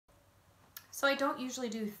So I don't usually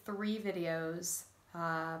do 3 videos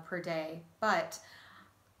per day, but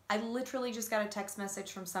I literally just got a text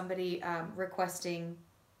message from somebody requesting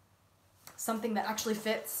something that actually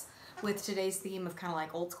fits with today's theme of kind of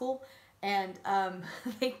like old school, and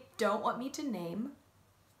they don't want me to name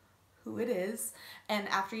who it is, and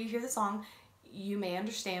after you hear the song you may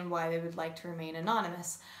understand why they would like to remain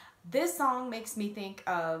anonymous. This song makes me think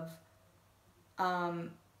of,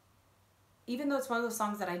 even though it's one of those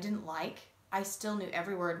songs that I didn't like, I still knew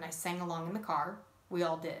every word and I sang along in the car. We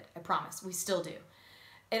all did, I promise, we still do.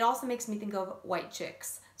 It also makes me think of White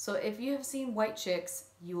Chicks. So if you have seen White Chicks,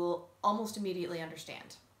 you will almost immediately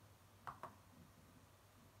understand.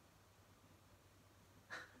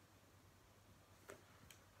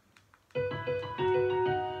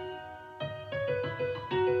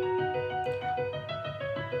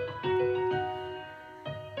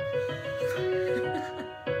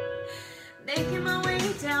 Making my way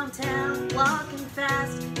downtown, walking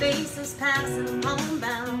fast, faces passing, I'm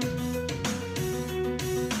homebound.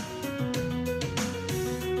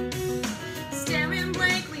 Staring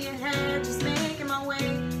blankly ahead, just making my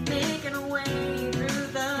way, making a way through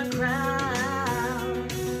the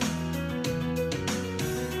crowd.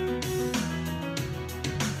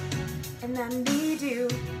 And I need you,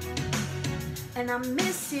 and I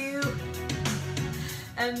miss you,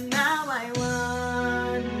 and now I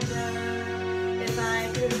wonder if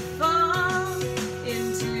I could fall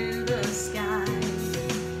into the sky.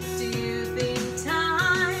 Do you think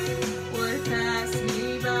time would pass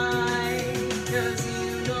me by? 'Cause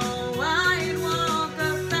you know I'd walk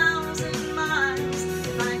 1,000 miles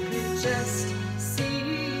if I could just see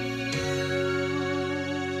you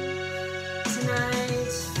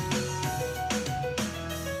tonight.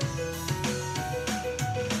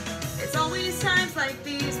 It's always times like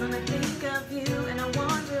these when I think of you, and I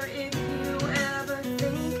wonder if you ever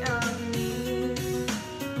think of me.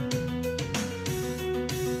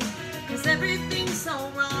 'Cause everything's so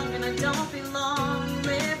wrong and I don't belong,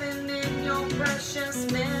 living in your precious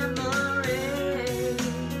memory.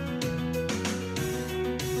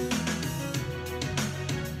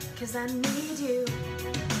 'Cause I need you,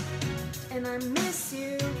 and I miss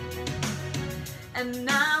you, and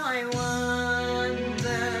now I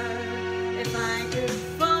wonder if I could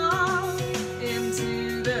fall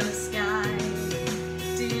into the sky.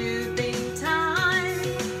 Do you think time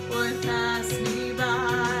would pass me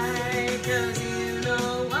by? 'Cause you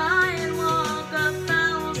know I'd walk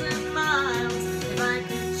 1,000 miles if I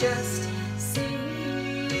could just see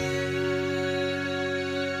you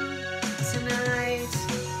tonight.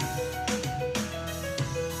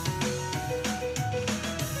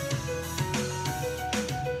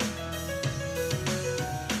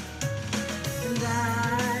 And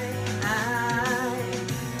I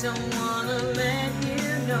don't wanna let you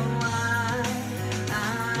know I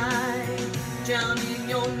drown in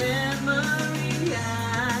your memory.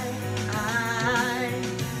 I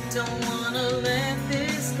don't wanna let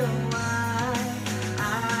this go.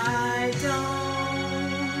 I don't.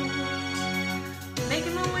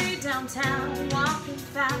 Making my way downtown, walking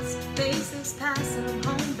fast, faces passing, I'm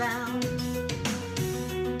homebound.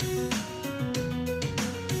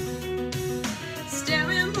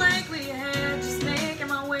 Staring blankly ahead, just making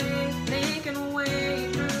my way, making a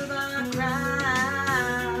way through the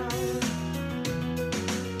crowd.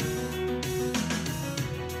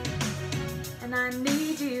 And I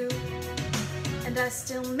need you, and I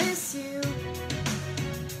still miss you,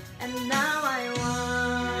 and now I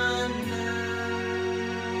wonder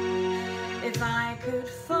if I could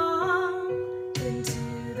fall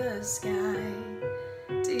into the sky.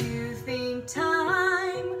 Do you think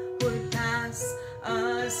time would pass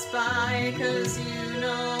us by? 'Cause you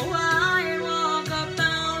know I'd walk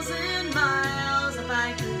 1,000 miles if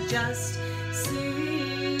I could just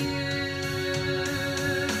see you.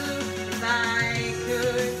 If I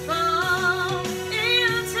could fall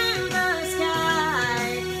into the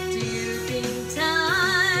sky, do you think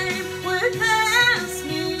time would pass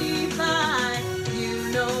me by? You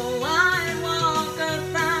know I'd walk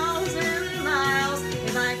 1,000 miles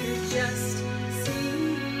if I could just see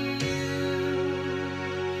you.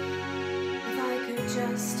 If I could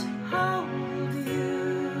just hold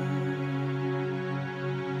you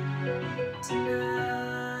tonight.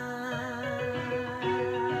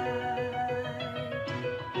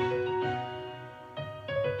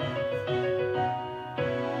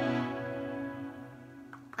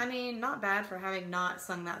 I mean, not bad for having not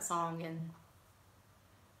sung that song in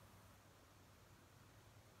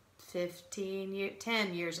 15 years,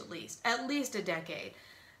 10 years at least a decade.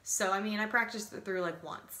 So I mean, I practiced it through like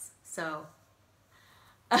once. So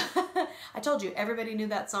I told you, everybody knew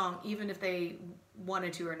that song, even if they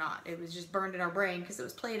wanted to or not. It was just burned in our brain because it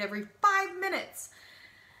was played every 5 minutes.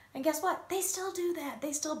 And guess what? They still do that.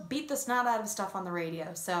 They still beat the snot out of stuff on the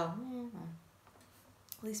radio. So,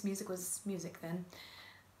 at least music was music then.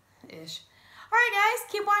 Ish. Alright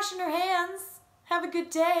guys, keep washing your hands. Have a good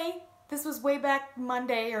day. This was way back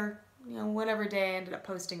Monday or, whatever day I ended up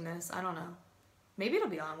posting this. I don't know. Maybe it'll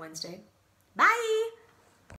be on Wednesday. Bye!